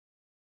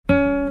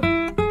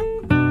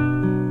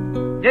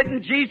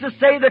Didn't Jesus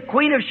say the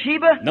Queen of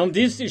Sheba? Não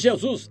disse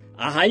Jesus,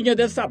 a rainha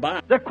de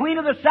Sabá, The Queen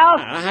of the South?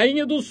 a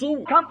rainha do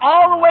sul, Come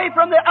all the way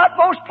from the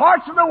utmost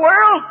parts of the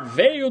world?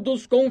 veio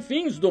dos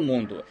confins do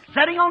mundo,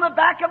 Sitting on the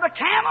back of a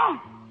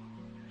camel?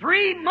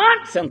 3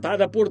 months?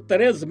 sentada por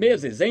 3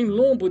 meses em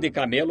lombo de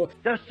camelo,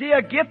 To see a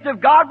gift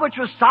of God, which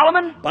was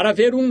Solomon? para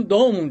ver um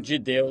dom de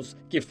Deus,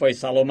 que foi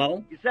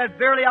Salomão. He said,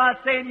 Verily I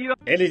say unto you,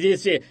 Ele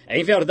disse,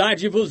 em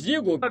verdade vos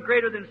digo,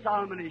 greater than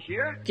Solomon is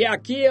here. que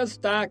aqui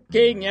está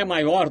quem é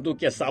maior do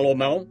que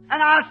Salomão.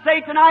 And I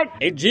say tonight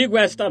E digo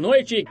esta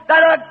noite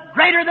that a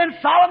greater than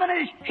Solomon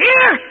is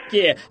here.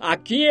 que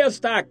aqui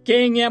está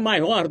quem é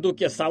maior do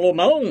que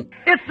Salomão.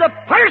 It's the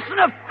person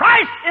of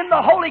Christ in the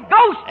Holy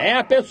Ghost, É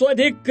a pessoa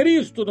de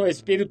Cristo no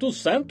Espírito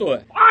Santo,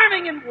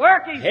 farming and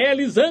working,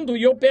 realizando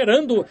e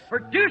operando,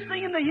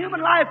 producing in the human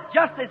life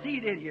just as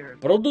he did here.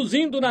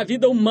 produzindo na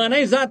vida humana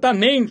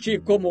exatamente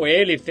como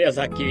ele fez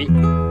aqui.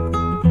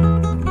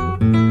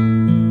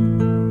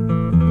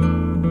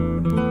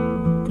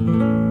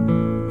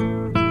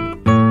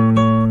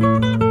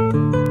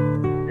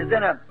 Is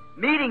in a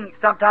meeting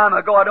some time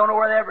ago. I don't know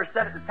where they ever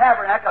said it at the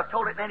Tabernacle. I've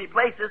told it many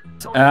places.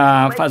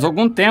 Faz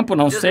algum tempo,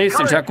 não sei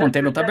se já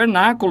contei no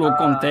Tabernáculo,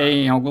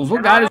 contei em alguns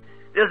lugares,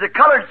 There's a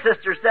colored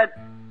sister said,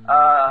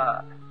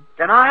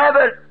 can I have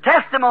a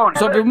testimony?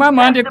 sobre uma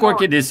irmã de cor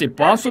que disse,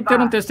 posso ter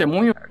um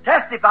testemunho?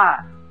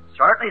 Testify.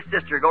 Certainly,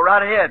 sister. Go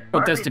right ahead.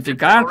 Vou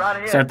testificar?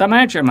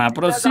 Certamente, irmã,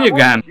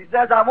 prossiga. She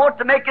says, I want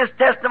to make this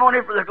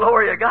testimony for the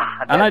glory of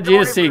God. Ela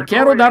disse,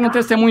 quero dar um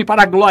testemunho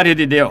para a glória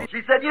de Deus.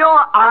 She said, you know,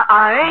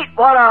 I ain't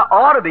what I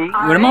ought to be.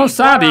 O irmão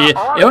sabe,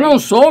 eu não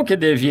sou o que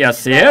devia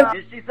ser.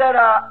 She said,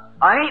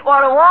 I ain't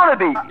what I want to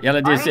be. E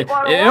ela disse,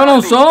 eu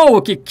não sou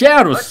o que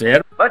quero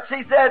ser. But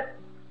she said,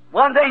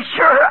 one thing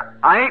sure,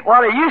 I ain't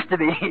what I used to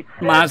be.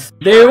 Mas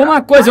de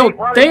uma coisa eu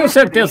tenho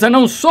certeza,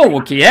 não sou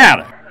o que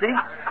era. See,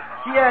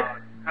 she had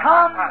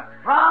come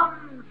from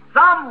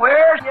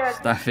somewhere.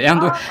 Está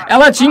vendo?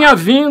 Ela tinha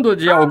vindo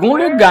de algum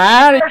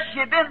lugar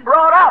She'd been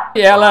brought up.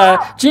 e ela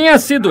tinha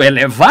sido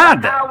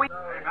elevada.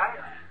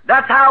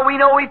 That's how we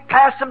know we've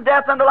passed from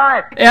death unto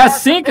life. É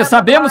assim que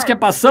sabemos que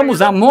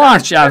passamos a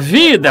morte à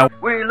vida.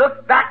 We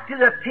look back to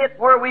the pit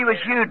where we was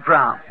hewed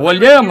from.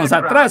 Olhamos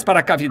atrás para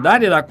a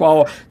cavidade da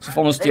qual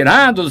fomos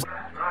tirados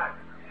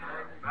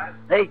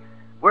Hey,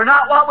 we're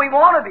not what we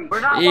want to be.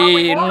 We're not what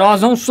we e want.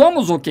 nós não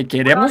somos o que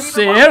queremos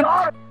ser.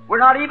 We're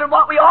not even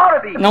what we ought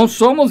to be. Não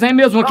somos nem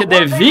mesmo o que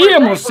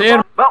devíamos ser.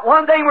 But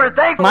one thing we're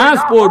thankful. Mas we're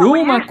not por what we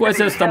uma used to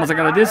coisa be. estamos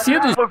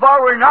agradecidos, For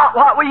we're not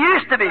what we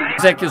used to be.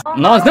 é que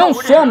nós não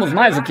somos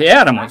mais o que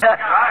éramos. That's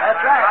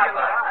right.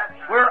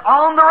 We're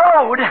on the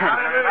road.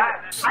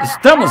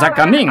 Estamos a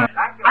caminho.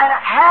 And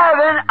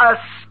having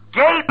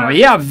escaped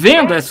E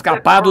havendo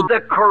escapado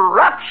the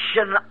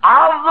corruption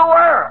of the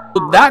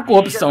world. da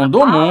corrupção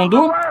do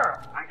mundo,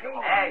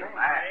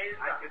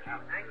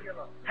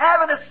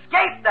 Having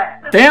escaped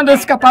that. tendo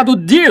escapado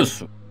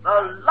disso, The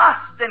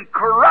lust and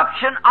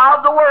corruption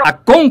of the world. a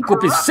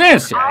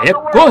concupiscência e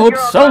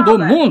corrupção do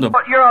mundo,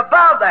 But you're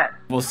above that.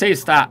 você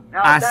está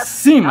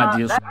acima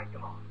disso.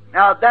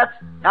 Now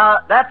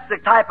that's the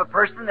type of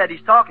person that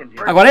he's talking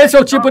to. Agora, esse é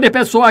o tipo de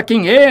pessoa a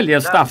quem ele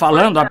está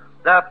falando,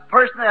 The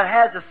person that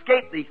has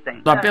escaped these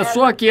things. a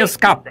pessoa que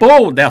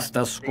escapou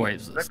destas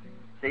coisas.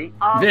 See?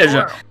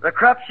 Veja. The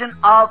corruption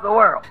of the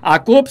world. A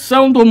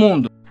corrupção do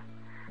mundo.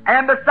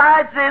 And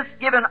besides this,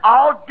 given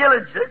all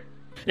diligence,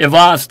 E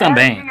vós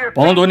também,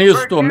 pondo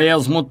nisto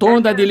mesmo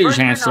toda a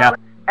diligência,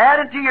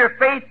 add unto your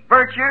faith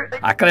virtue,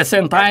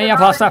 acrescentai a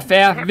vossa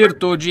fé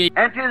virtude,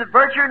 and to the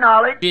virtue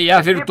knowledge, e a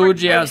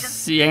virtude a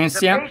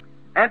ciência,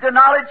 and to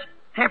knowledge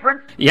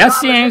temperance, e a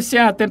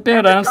ciência a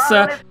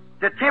temperança,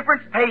 to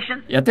temperance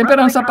patience, e a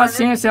temperança a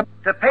paciência,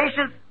 to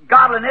patience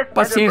godliness,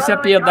 paciência a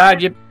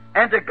piedade,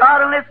 and to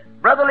godliness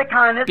brotherly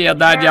kindness,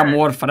 piedade e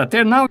amor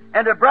fraternal,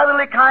 and to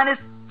brotherly kindness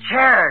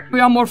charity. e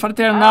amor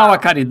fraternal a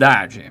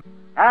caridade.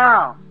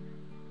 Now,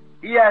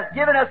 he has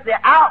given us the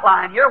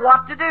outline here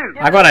what to do.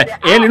 Agora,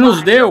 ele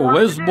nos deu o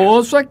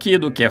esboço aqui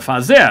do que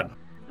fazer,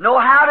 Know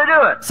how to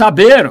do it.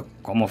 saber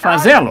como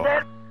fazê-lo.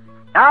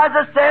 Now, as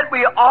I said,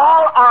 we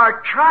all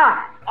are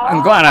trying.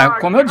 Agora,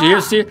 como eu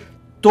disse,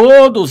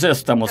 todos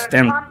estamos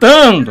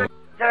tentando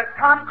To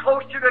come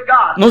closer to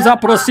God. nos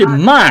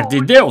aproximar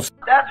de Deus.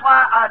 That's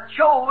why I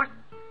chose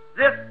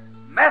this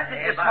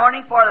message this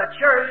morning for the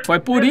church. Foi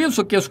por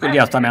isso que escolhi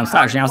esta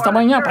mensagem esta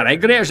manhã para a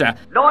igreja,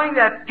 Knowing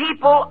that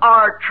people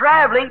are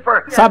traveling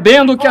for.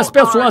 sabendo que as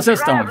pessoas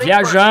estão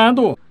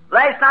viajando.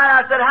 Last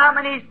night I said, how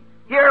many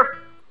here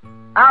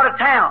out of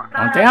town?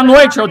 Ontem à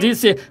noite eu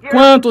disse,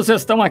 quantos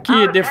estão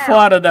aqui de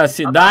fora da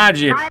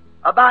cidade?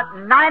 About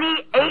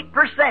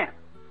 98%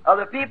 of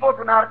the people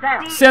from out of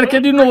town.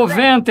 Cerca de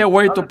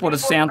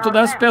 98%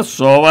 das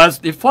pessoas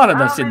de fora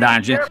da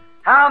cidade.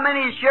 How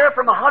many is here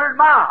from 100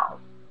 miles?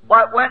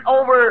 What went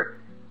over,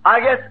 I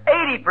guess,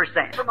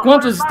 80%.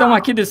 Quantos estão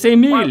aqui de 100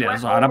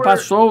 milhas? Ora,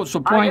 passou,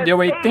 suponho, deu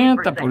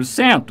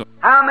 80%.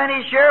 How many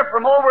is here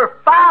from over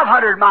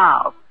 500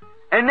 miles?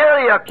 And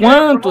nearly a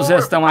Quantos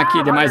estão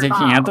aqui de mais de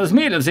 500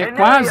 milhas? E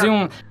quase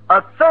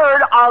a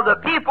third of the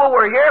people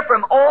were here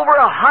from over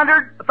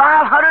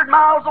 500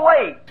 miles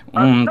away.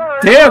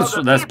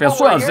 terço das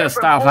pessoas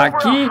estava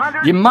aqui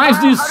de mais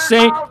de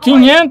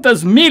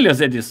 500 milhas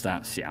de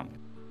distância.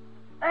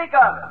 Think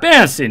of it.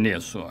 Pense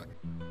nisso.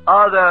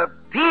 The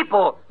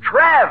people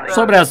traveling.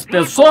 Sobre as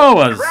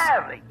pessoas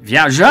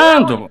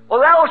viajando.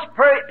 Well, those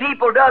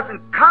people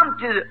doesn't come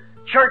to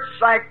church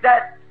like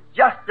that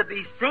just to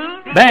be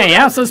seen. Bem,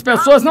 essas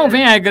pessoas não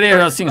vêm à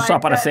igreja assim só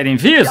para serem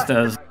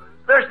vistas.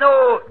 There's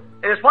no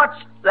is what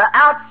the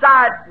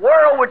outside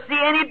world would see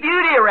any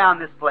beauty around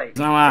this place.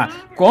 Não há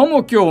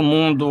como que o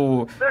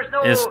mundo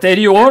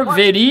exterior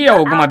veria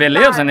alguma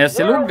beleza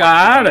nesse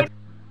lugar.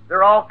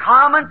 They're all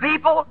common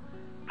people,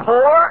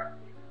 poor,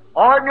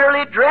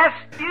 ordinarily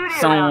dressed, beauty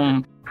São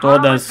around.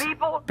 todas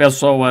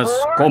pessoas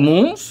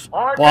comuns,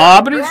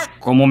 pobres,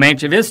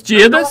 comumente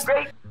vestidas.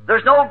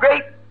 There's no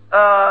great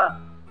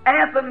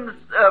anthems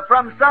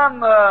from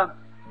some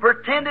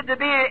pretended to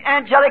be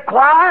angelic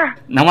choir.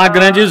 Não há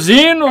grandes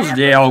hinos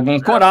de algum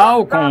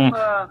coral com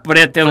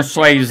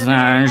pretensões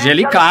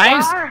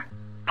angelicais,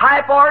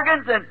 Pipe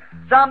organs and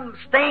some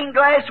stained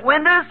glass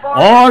windows.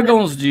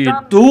 órgãos de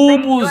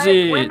tubos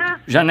e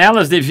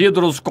janelas de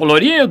vidros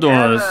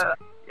coloridos.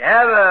 You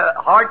have a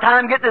hard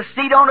time getting a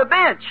seat on a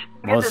bench.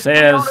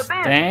 Vocês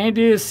têm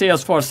de se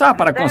esforçar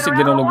para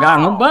conseguir um lugar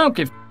num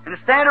banco And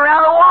stand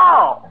around the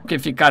wall. e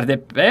ficar de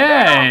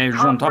pé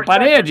junto à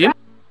parede.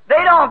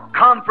 They don't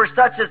come for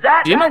such as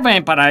that. E não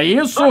vem para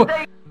isso,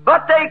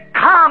 But they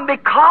come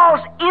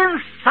because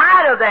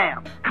inside of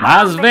them.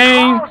 mas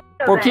vem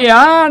porque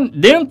há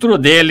dentro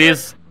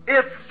deles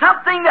It's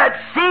something that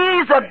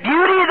sees a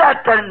beauty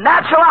that the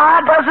natural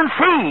eye doesn't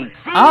see.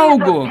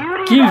 algo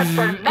que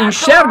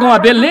enxergam a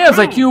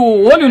beleza que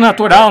o olho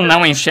natural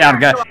não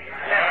enxerga.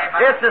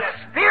 It's a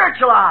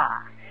spiritual eye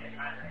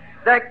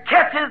that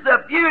catches the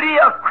beauty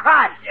of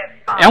Christ.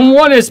 É um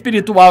olho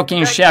espiritual que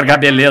enxerga a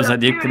beleza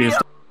de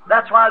Cristo.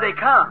 That's why they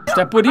come.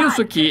 É por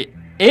isso que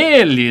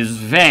eles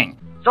vêm.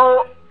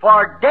 So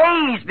for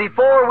days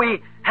before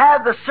we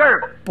have the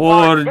service,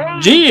 Por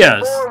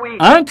dias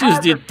antes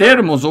de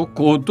termos o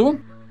culto,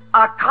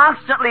 I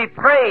constantly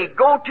pray,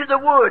 go to the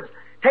woods,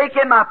 take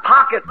in my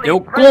pocket. eu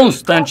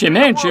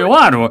constantemente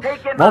oro.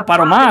 Vou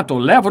para o mato,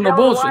 levo no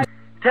bolso.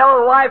 Tell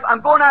the wife,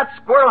 I'm going out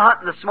squirrel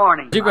hunting this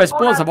morning. Digo à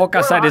esposa, vou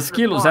caçar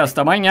esquilos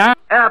esta manhã.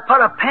 And I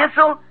put a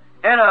pencil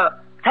and a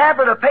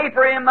tablet of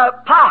paper in my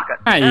pocket.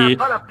 Aí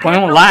põe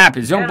um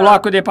lápis e um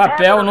bloco de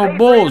papel no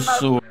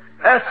bolso.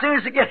 As soon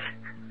as it gets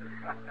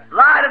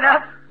light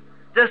enough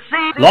to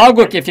see.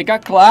 Logo que fica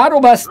claro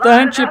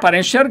bastante para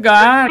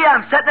enxergar,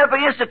 I'm sitting up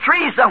against a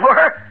tree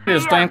somewhere.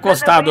 estou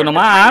encostado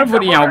numa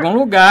árvore em algum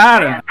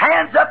lugar.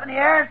 Hands up in the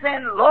air and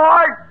saying,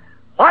 Lord,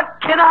 what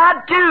can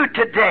I do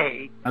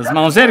today? As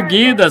mãos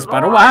erguidas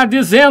para o ar,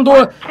 dizendo: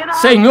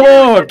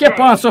 Senhor, que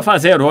posso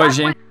fazer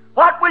hoje?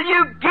 What will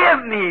you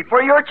give me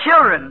for your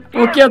children?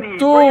 O que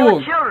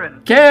tu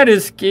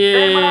queres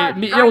que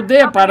eu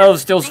dê para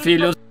os teus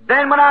filhos?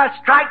 Then when I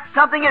strike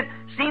something it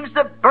seems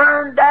to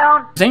burn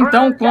down.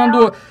 Então,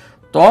 quando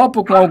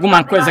topo com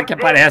alguma coisa que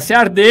parece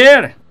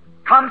arder,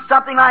 Comes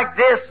something like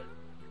this.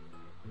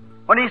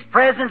 When his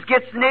presence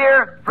gets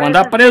near, quando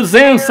a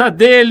presença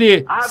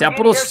dele se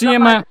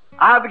aproxima,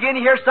 I begin to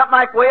hear something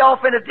like way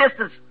off in the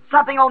distance,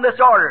 something on this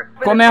order.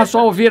 começo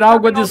a ouvir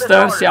algo à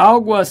distância,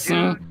 algo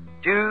assim.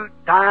 2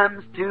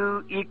 times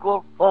 2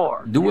 equal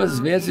 4. 2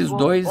 vezes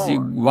 2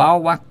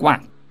 igual a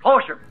 4.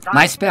 Closer.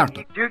 Mais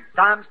perto. 2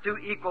 times 2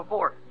 equal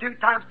 4. 2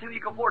 times 2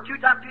 equal 4. 2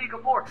 times 2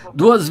 equal 4.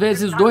 2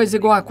 vezes 2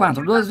 igual a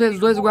 4. 2 vezes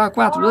 2 igual a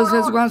 4. 2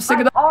 vezes igual a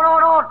seguida.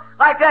 On,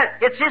 like that.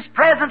 It's his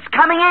presence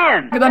coming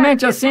in.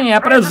 Rapidamente assim, é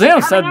a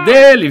presença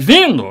dele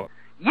vindo.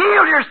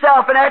 Yield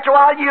yourself, and after a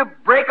while you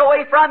break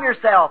away from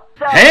yourself.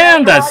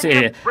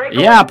 Renda-se.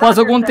 E após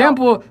algum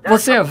tempo,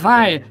 você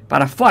vai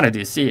para fora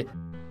de si.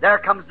 There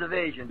comes the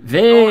vision.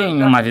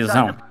 Vem uma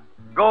visão.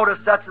 Go to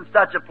such and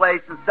such a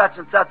place and such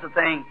a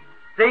thing.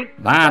 See?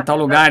 Vá a tal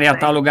lugar e a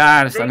tal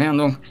lugar, está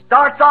vendo?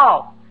 Starts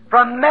off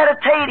from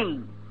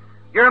meditating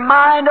your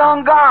mind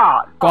on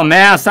God.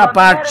 Começa a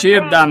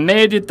partir da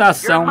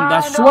meditação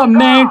da sua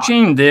mente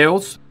em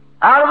Deus,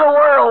 Out of the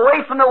world,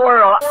 away from the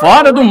world.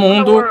 fora do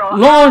mundo,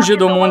 longe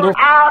do mundo,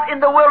 Out in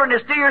the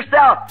wilderness to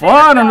yourself.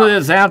 fora no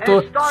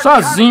deserto,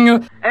 sozinho,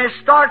 And it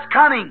starts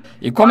coming.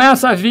 e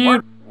começa a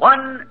vir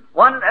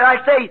One, I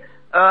say,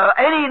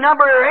 any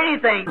number or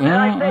anything. And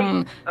I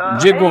say,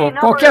 digo, any number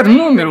qualquer or anything.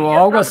 número, Just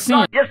algo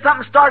something- assim. Just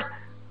something starts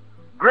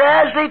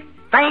gradually,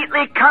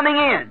 faintly coming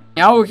in.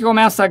 É algo que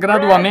começa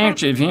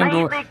gradualmente,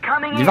 vindo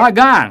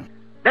devagar.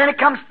 Then it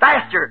comes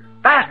faster,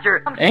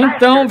 faster.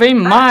 Então vem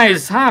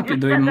mais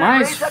rápido e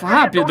mais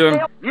rápido.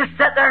 You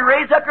sit there and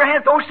raise up your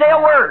hands, don't say a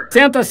word.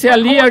 Senta-se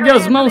ali, ergue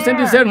as mãos sem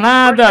dizer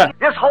nada,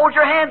 Just hold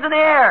your hands in the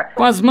air.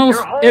 com as mãos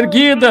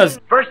erguidas,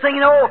 First thing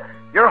you know,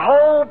 your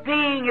whole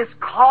being is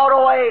caught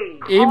away.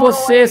 e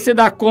você se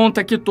dá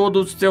conta que todo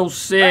o seu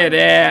ser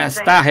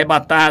está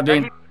arrebatado.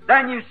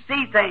 Then you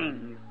see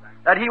things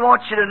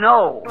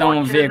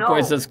Então vê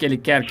coisas que Ele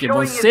quer que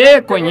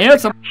você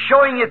conheça,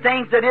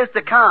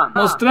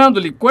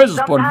 mostrando-lhe coisas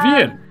por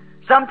vir.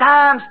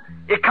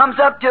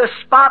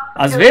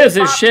 Às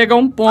vezes chega a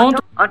um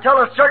ponto,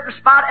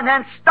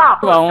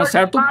 a um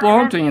certo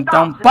ponto, e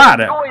então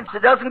para.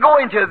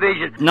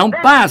 Não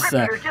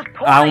passa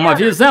a uma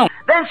visão.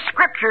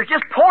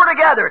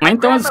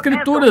 Então as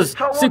Escrituras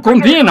se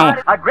combinam.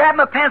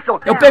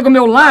 Eu pego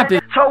meu lápis,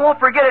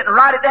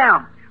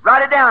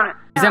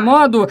 de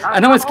modo a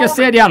não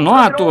esquecer, e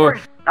anoto.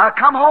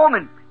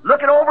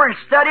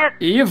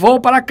 E vou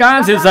para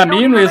casa,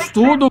 examino,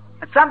 estudo.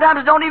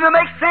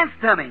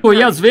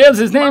 E às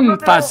vezes nem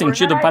faz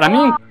sentido para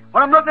mim.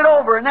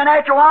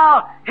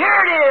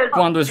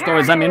 Quando estou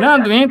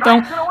examinando,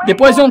 então,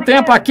 depois de um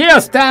tempo, aqui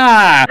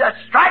está.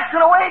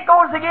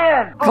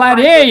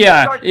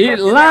 Clareia, e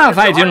lá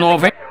vai de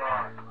novo.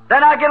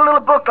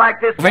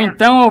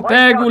 Então eu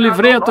pego o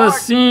livreto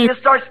assim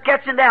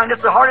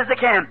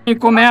e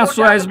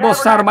começo a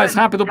esboçar o mais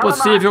rápido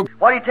possível.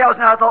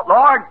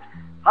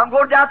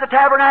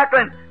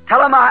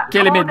 Que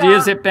ele me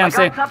diz e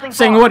pensa,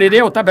 Senhor, irei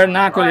ao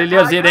tabernáculo e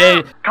lhes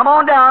irei.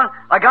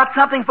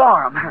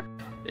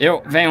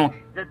 Eu venho,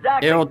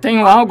 eu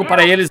tenho algo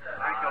para eles.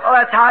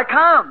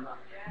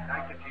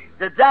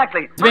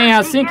 Vem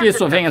assim que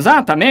isso vem,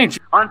 exatamente.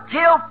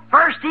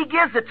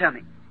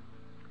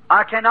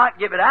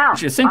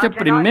 Sem que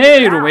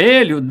primeiro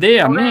Ele o dê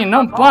a mim,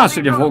 não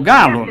posso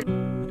divulgá-lo.